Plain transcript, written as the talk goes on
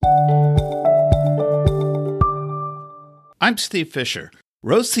I'm Steve Fisher.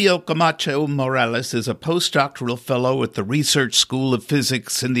 Rocio Camacho Morales is a postdoctoral fellow at the Research School of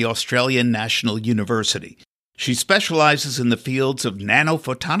Physics in the Australian National University. She specializes in the fields of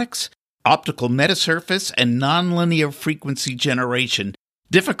nanophotonics, optical metasurface, and nonlinear frequency generation,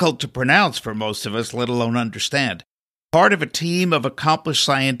 difficult to pronounce for most of us, let alone understand. Part of a team of accomplished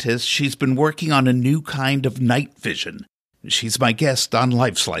scientists, she's been working on a new kind of night vision. She's my guest on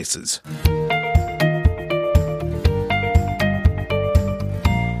Life Slices.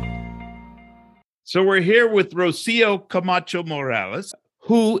 So we're here with Rocio Camacho Morales.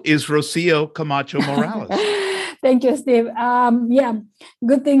 Who is Rocio Camacho Morales? Thank you, Steve.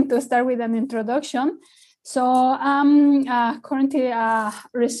 Good thing to start with an introduction. So I'm currently a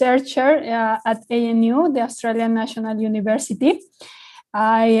researcher at ANU, the Australian National University.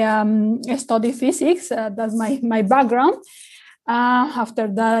 I study physics. That's my background. After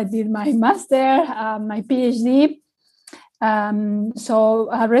that, I did my master, my PhD.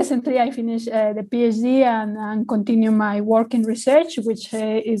 Recently I finished the PhD and continue my work in research, which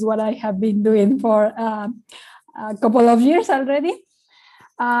is what I have been doing for a couple of years already.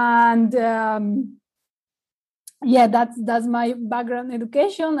 And that's my background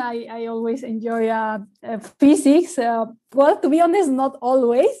education. I always enjoy physics. Well, to be honest, not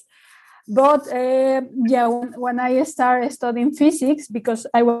always. But when I started studying physics, because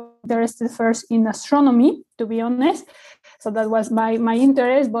I was interested first in astronomy, to be honest. So that was my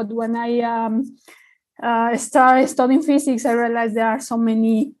interest. But when I started studying physics, I realized there are so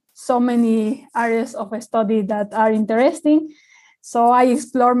many areas of study that are interesting. So I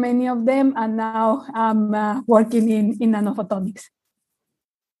explore many of them, and now I'm working in nanophotonics.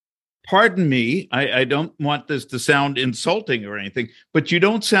 Pardon me, I don't want this to sound insulting or anything, but you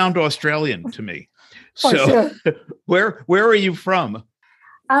don't sound Australian to me. Sure. Where are you from?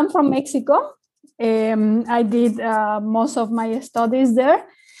 I'm from Mexico. I did most of my studies there.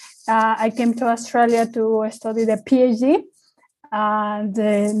 I came to Australia to study the PhD, and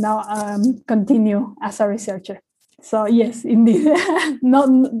now continue as a researcher. So yes, indeed, not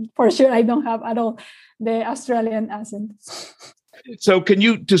for sure. I don't have at all the Australian accent. So can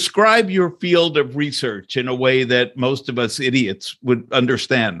you describe your field of research in a way that most of us idiots would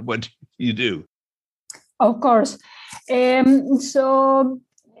understand what you do? Of course.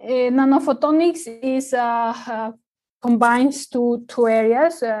 Nanophotonics is combines two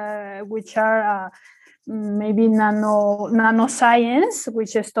areas, which are maybe nanoscience,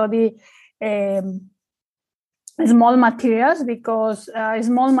 which study small materials, because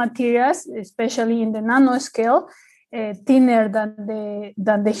small materials, especially in the nanoscale, thinner than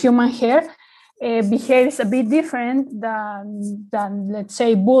the human hair, behaves a bit different than let's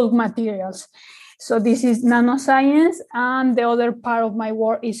say bulk materials. So this is nanoscience, and the other part of my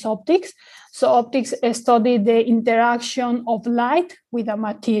work is optics. So optics study the interaction of light with a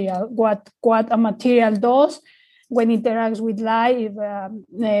material, what a material does when it interacts with light,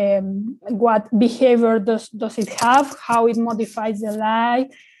 what behavior does it have, how it modifies the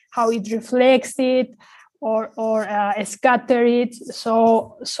light, how it reflects it, or scatter it.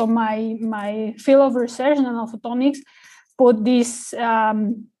 So my field of research, nanophotonics, put these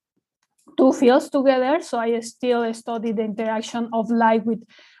two fields together. So I still study the interaction of light with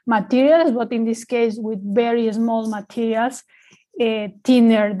materials, but in this case with very small materials,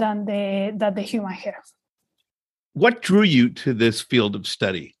 thinner than the human hair. What drew you to this field of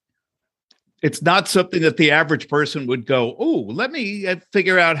study? It's not something that the average person would go, oh, let me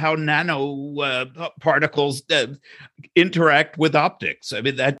figure out how nano particles interact with optics. I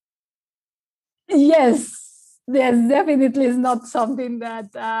mean, that. Yes, definitely is not something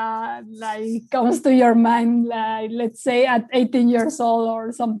that comes to your mind, like, let's say at 18 years old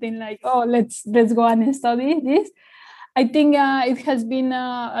or something like, oh, let's go and study this. I think it has been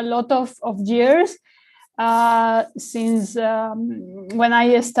a lot of years since when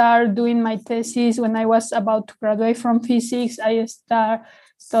I started doing my thesis, when I was about to graduate from physics. I started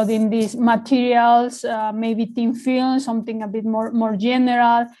studying these materials, maybe thin film, something a bit more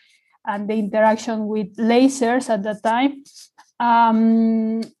general, and the interaction with lasers at the time.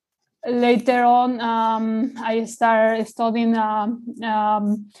 Later on, I started studying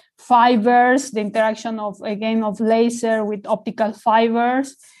fibers, the interaction of laser with optical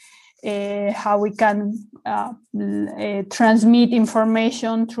fibers, how we can transmit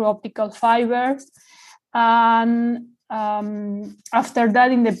information through optical fibers. And after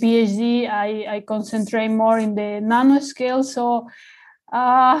that, in the PhD, I concentrate more in the nanoscale. So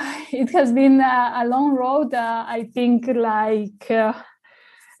it has been a long road. I think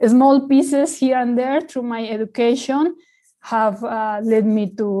small pieces here and there through my education have led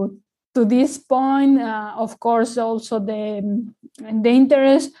me to to this point, of course, also the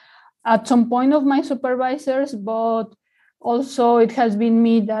interest at some point of my supervisors, but also it has been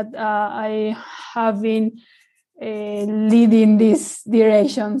me that I have been leading this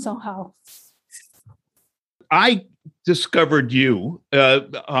direction somehow. I discovered you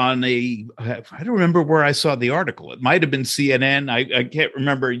on I don't remember where I saw the article. It might have been CNN. I can't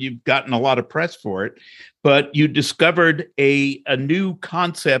remember. You've gotten a lot of press for it, but you discovered a new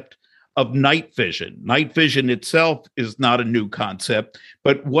concept of night vision. Night vision itself is not a new concept,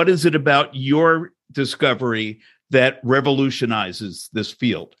 but what is it about your discovery that revolutionizes this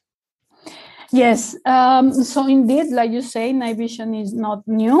field? Yes. So indeed, like you say, night vision is not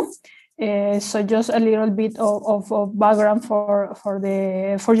new. So just a little bit of background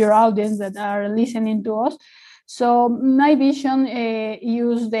for your audience that are listening to us. So night vision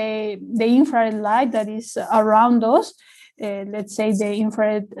use the infrared light that is around us. Let's say the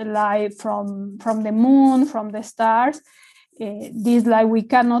infrared light from the moon, from the stars. This light, we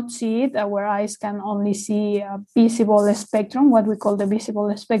cannot see it. Our eyes can only see a visible spectrum, what we call the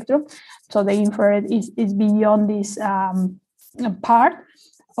visible spectrum. So the infrared is beyond this part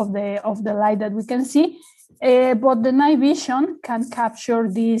of the light that we can see. But the night vision can capture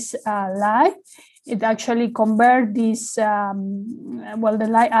this light. It actually converts this, the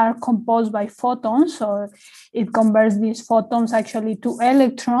light are composed by photons. So it converts these photons actually to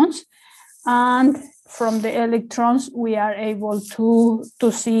electrons. And from the electrons, we are able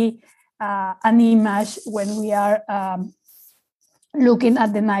to see an image when we are looking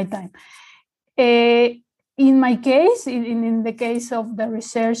at the nighttime. In my case, in the case of the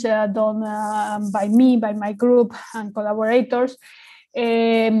research done by me, by my group and collaborators,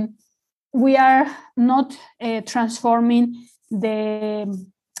 we are not transforming the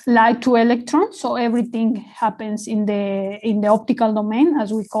light to electrons. So everything happens in the optical domain,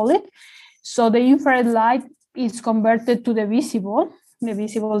 as we call it. So the infrared light is converted to the visible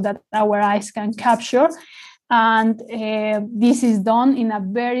that our eyes can capture. And this is done in a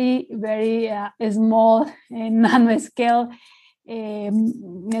very, very small nanoscale,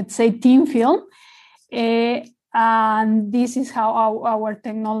 let's say, thin film. And this is how our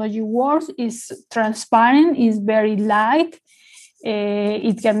technology works. It's transparent, it's very light.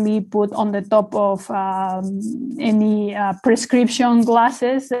 It can be put on the top of any prescription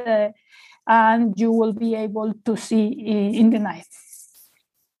glasses, and you will be able to see in the night.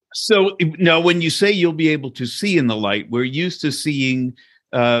 So now when you say you'll be able to see in the light, we're used to seeing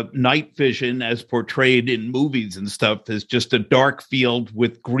night vision as portrayed in movies and stuff as just a dark field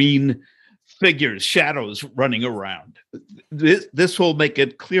with green figures, shadows running around. This will make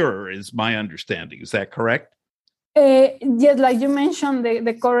it clearer, is my understanding. Is that correct? Yes, like you mentioned,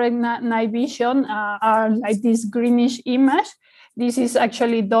 the correct night vision are like this greenish image. This is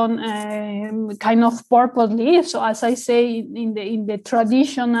actually done kind of purposely. So as I say, in the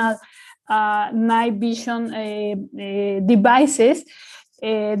traditional night vision devices,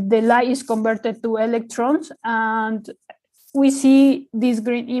 the light is converted to electrons, and we see this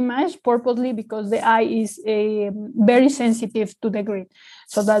green image purposely because the eye is very sensitive to the green.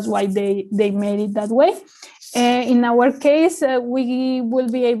 So that's why they made it that way. In our case, we will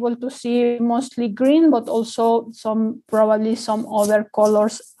be able to see mostly green, but also probably some other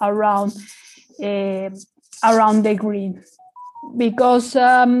colors around the green, because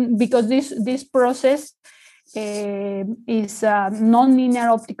this process is a non-linear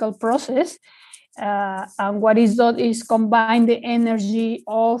optical process, and what is done is combine the energy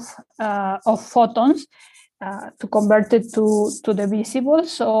of photons to convert it to the visible.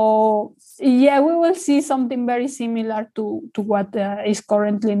 So yeah, we will see something very similar to what is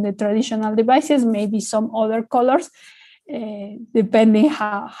currently in the traditional devices, maybe some other colors, depending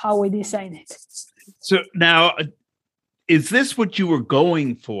how we design it. So now, is this what you were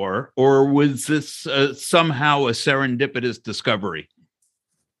going for, or was this somehow a serendipitous discovery?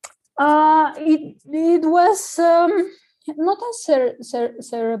 It was not a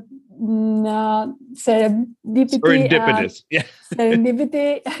serendipitous. Yeah.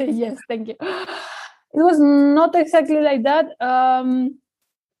 Serendipity. Yes, thank you. It was not exactly like that.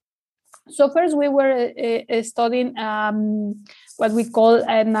 So first we were studying what we call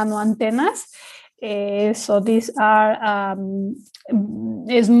nano antennas. So these are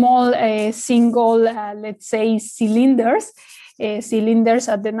small single, let's say, cylinders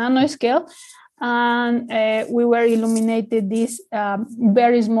at the nanoscale. And we were illuminated these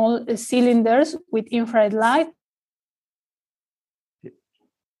very small cylinders with infrared light.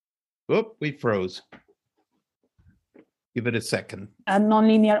 Oop, we froze. Give it a second. A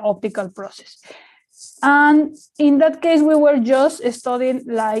nonlinear optical process. And in that case, we were just studying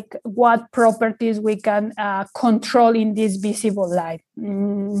like what properties we can control in this visible light.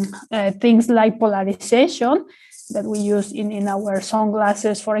 Things like polarization that we use in our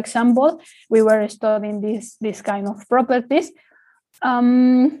sunglasses, for example. We were studying this kind of properties.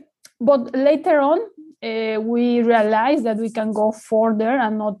 But later on, we realized that we can go further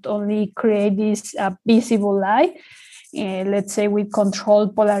and not only create this visible light, let's say we control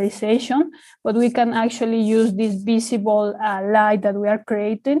polarization, but we can actually use this visible light that we are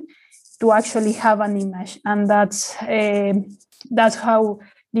creating to actually have an image. And that's how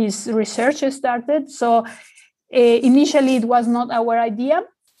this research started. So initially it was not our idea,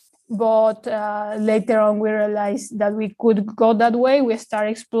 but later on we realized that we could go that way. We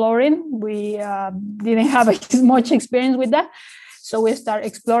started exploring. We didn't have much experience with that, so we started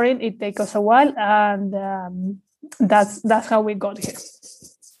exploring. It took us a while, and that's how we got here.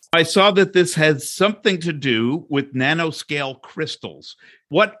 I saw that this has something to do with nanoscale crystals.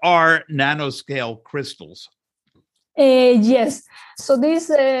 What are nanoscale crystals? Yes. So these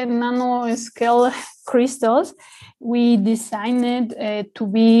nanoscale crystals, we designed it to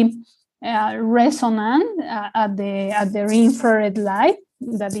be resonant at the infrared light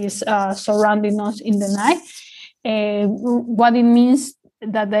that is surrounding us in the night. What it means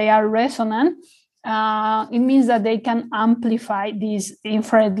that they are resonant, it means that they can amplify this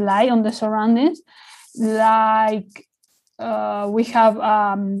infrared light on the surroundings. Like we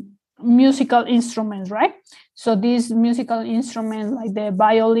have musical instruments, right? So these musical instruments, like the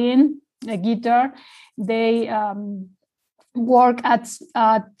violin, the guitar, they work at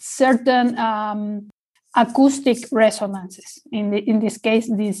certain acoustic resonances. In this case,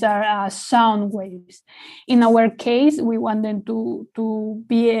 these are sound waves. In our case, we want them to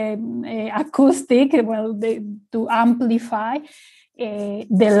be acoustic, to amplify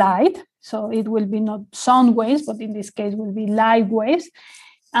the light. So it will be not sound waves, but in this case will be light waves.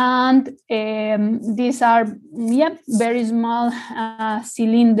 And these are very small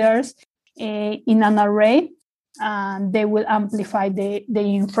cylinders in an array, and they will amplify the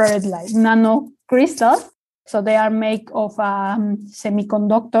infrared light. Nano crystals, so they are made of a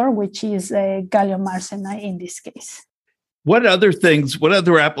semiconductor, which is gallium arsenide in this case. What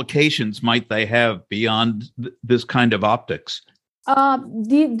other applications might they have beyond this kind of optics?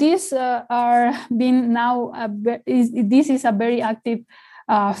 These are being now, this is a very active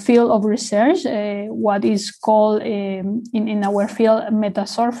field of research, what is called in our field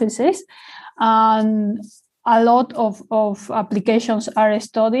metasurfaces. And a lot of applications are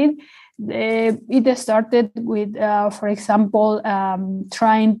studied. It started with, for example,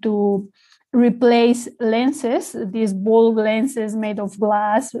 trying to replace lenses, these bulb lenses made of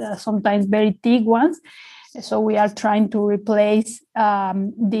glass, sometimes very thick ones. So we are trying to replace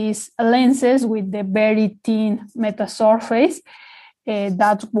these lenses with the very thin metasurface.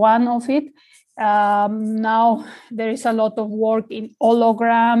 That's one of it. Now there is a lot of work in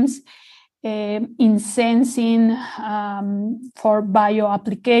holograms, in sensing for bio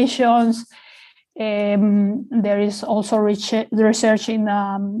applications. There is also research in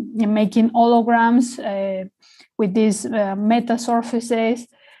making holograms with these metasurfaces.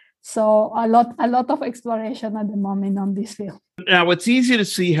 So a lot of exploration at the moment on this field. Now, it's easy to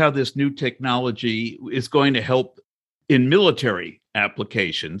see how this new technology is going to help in military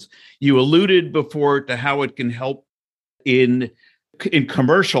applications. You alluded before to how it can help in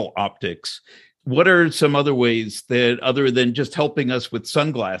commercial optics. What are some other ways that, other than just helping us with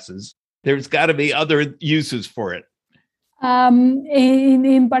sunglasses, there's got to be other uses for it?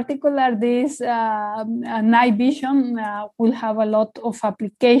 In particular, this night vision will have a lot of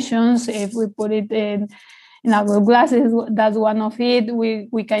applications. If we put it in our glasses, that's one of it.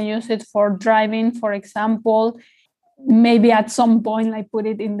 We can use it for driving, for example. Maybe at some point, like put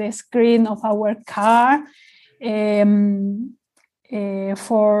it in the screen of our car.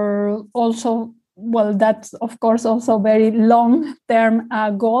 For also, well, that's of course also very long-term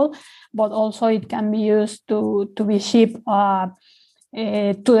goal, but also it can be used to be shipped to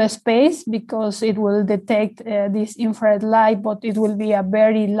the space, because it will detect this infrared light, but it will be a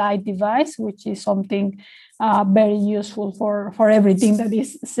very light device, which is something very useful for everything that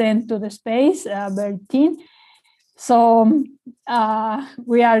is sent to the space, very thin. So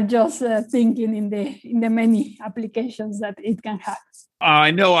we are just thinking in the many applications that it can have.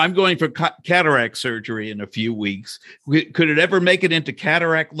 I know I'm going for cataract surgery in a few weeks. Could it ever make it into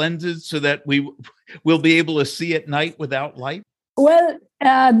cataract lenses so that we will be able to see at night without light? Well,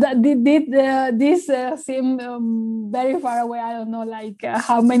 this seemed very far away. I don't know, like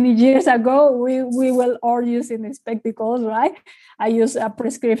how many years ago we were all using spectacles, right? I use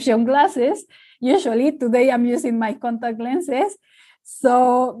prescription glasses. usually. Today I'm using my contact lenses.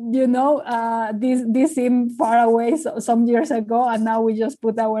 So, this seemed far away some years ago, and now we just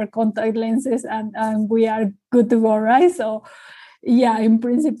put our contact lenses and we are good to go, right? So, yeah, in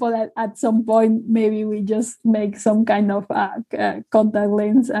principle, at some point, maybe we just make some kind of contact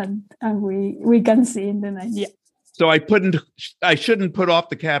lens and we can see in the night. Yeah. So I shouldn't put off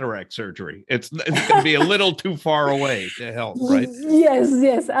the cataract surgery. It's going to be a little too far away to help, right?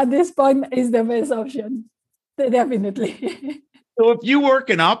 Yes. At this point, is the best option, definitely. So if you work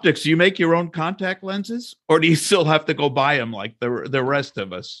in optics, do you make your own contact lenses, or do you still have to go buy them like the rest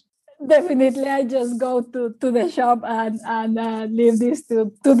of us? Definitely, I just go to the shop and leave this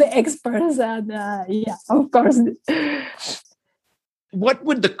to the experts. And yeah, of course. What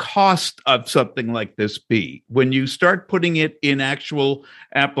would the cost of something like this be when you start putting it in actual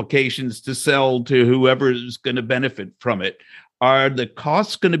applications to sell to whoever is going to benefit from it? Are the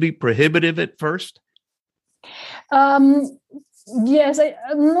costs going to be prohibitive at first? Yes,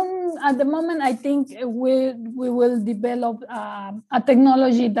 at the moment, I think we will develop a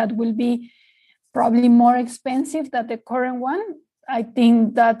technology that will be probably more expensive than the current one. I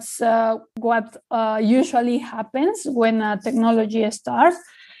think that's what usually happens when a technology starts.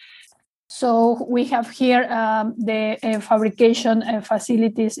 So we have here the fabrication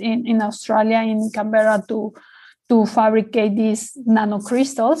facilities in Australia, in Canberra, to fabricate these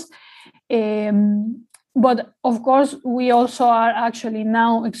nanocrystals. But of course, we also are actually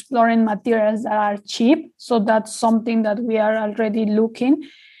now exploring materials that are cheap. So that's something that we are already looking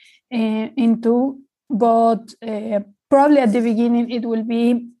into. But probably at the beginning, it will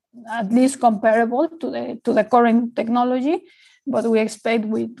be at least comparable to the current technology. But we expect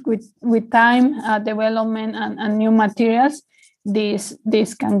with time, development, and new materials,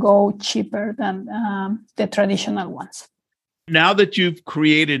 this can go cheaper than the traditional ones. Now that you've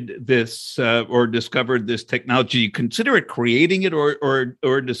created this or discovered this technology, you consider it creating it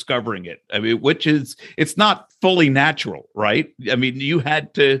or discovering it? I mean, it's not fully natural, right? I mean, you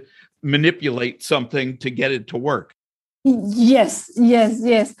had to manipulate something to get it to work. Yes.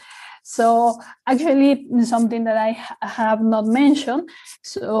 So actually, something that I have not mentioned.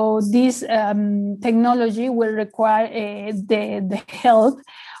 So this technology will require the help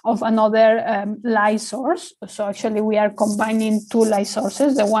of another light source. So actually, we are combining two light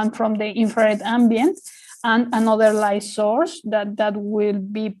sources: the one from the infrared ambient and another light source that will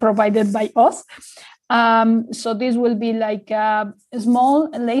be provided by us. So this will be like a small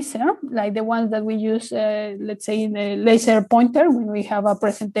laser, like the ones that we use, let's say, in a laser pointer when we have a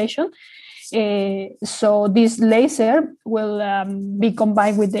presentation. So this laser will be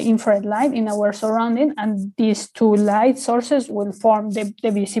combined with the infrared light in our surrounding, and these two light sources will form the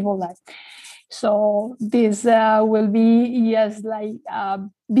visible light. So this will be like a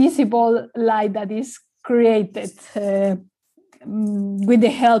visible light that is created with the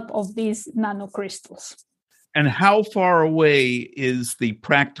help of these nanocrystals. And how far away is the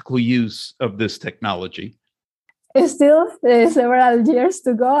practical use of this technology? Still several years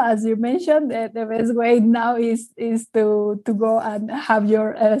to go. As you mentioned, the best way now is to go and have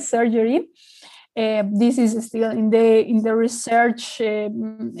your surgery. This is still in the research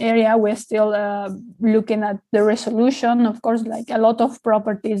area. We're still looking at the resolution, of course, like a lot of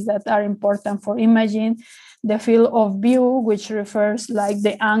properties that are important for imaging. The field of view, which refers like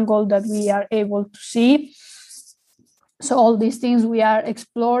the angle that we are able to see. So all these things we are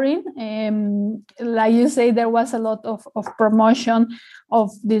exploring. Like you say, there was a lot of promotion of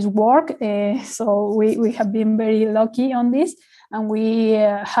this work. So we have been very lucky on this. And we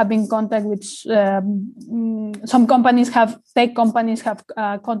have in contact with some companies tech companies have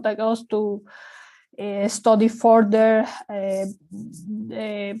contacted us to study further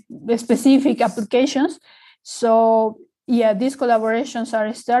specific applications. So yeah, these collaborations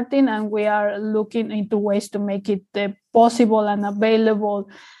are starting, and we are looking into ways to make it possible and available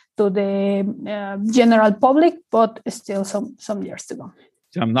to the general public, but still some years to go.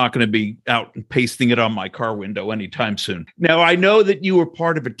 I'm not going to be out and pasting it on my car window anytime soon. Now, I know that you were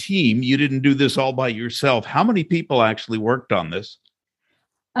part of a team. You didn't do this all by yourself. How many people actually worked on this?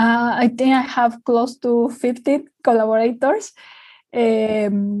 I think I have close to 50 collaborators.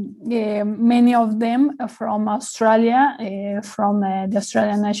 Many of them from Australia, from the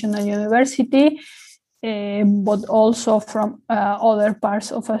Australian National University, but also from other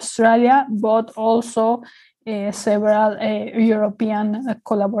parts of Australia, but also several European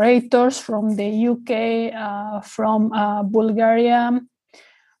collaborators from the UK, from Bulgaria,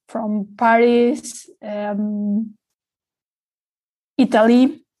 from Paris,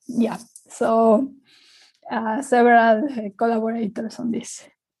 Italy. Yeah, so several collaborators on this.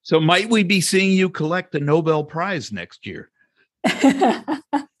 So might we be seeing you collect the Nobel Prize next year? That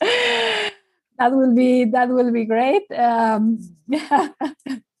will be great.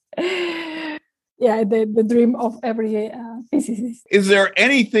 Yeah, the dream of every physicist. Is there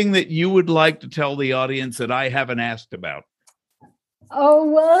anything that you would like to tell the audience that I haven't asked about?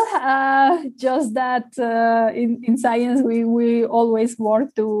 Oh, well, just that in science, we always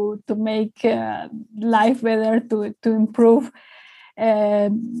work to make life better, to improve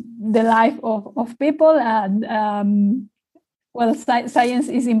the life of people. And well, science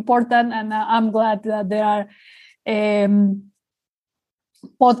is important, and I'm glad that there are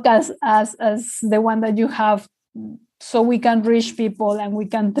podcasts as the one that you have, so we can reach people and we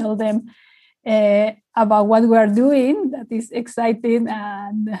can tell them about what we are doing that is exciting,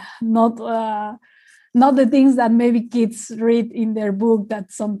 and not the things that maybe kids read in their book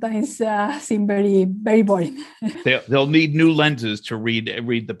that sometimes seem very, very boring. They'll need new lenses to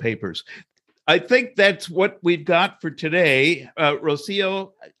read the papers. I think that's what we've got for today.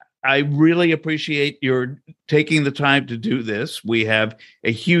 Rocio, I really appreciate your taking the time to do this. We have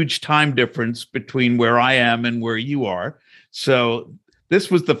a huge time difference between where I am and where you are. So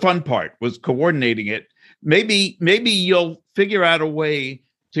this was the fun part, was coordinating it. Maybe you'll figure out a way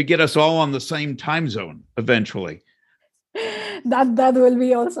to get us all on the same time zone eventually. That will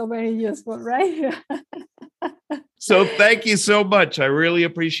be also very useful, right? So thank you so much. I really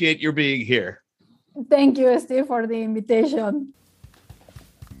appreciate your being here. Thank you, Steve, for the invitation.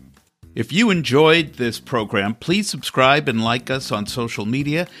 If you enjoyed this program, please subscribe and like us on social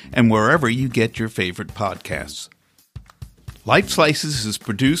media and wherever you get your favorite podcasts. Life Slices is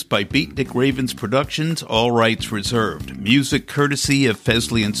produced by Beatnik Ravens Productions, all rights reserved. Music courtesy of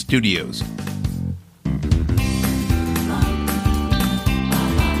Fesliyan Studios.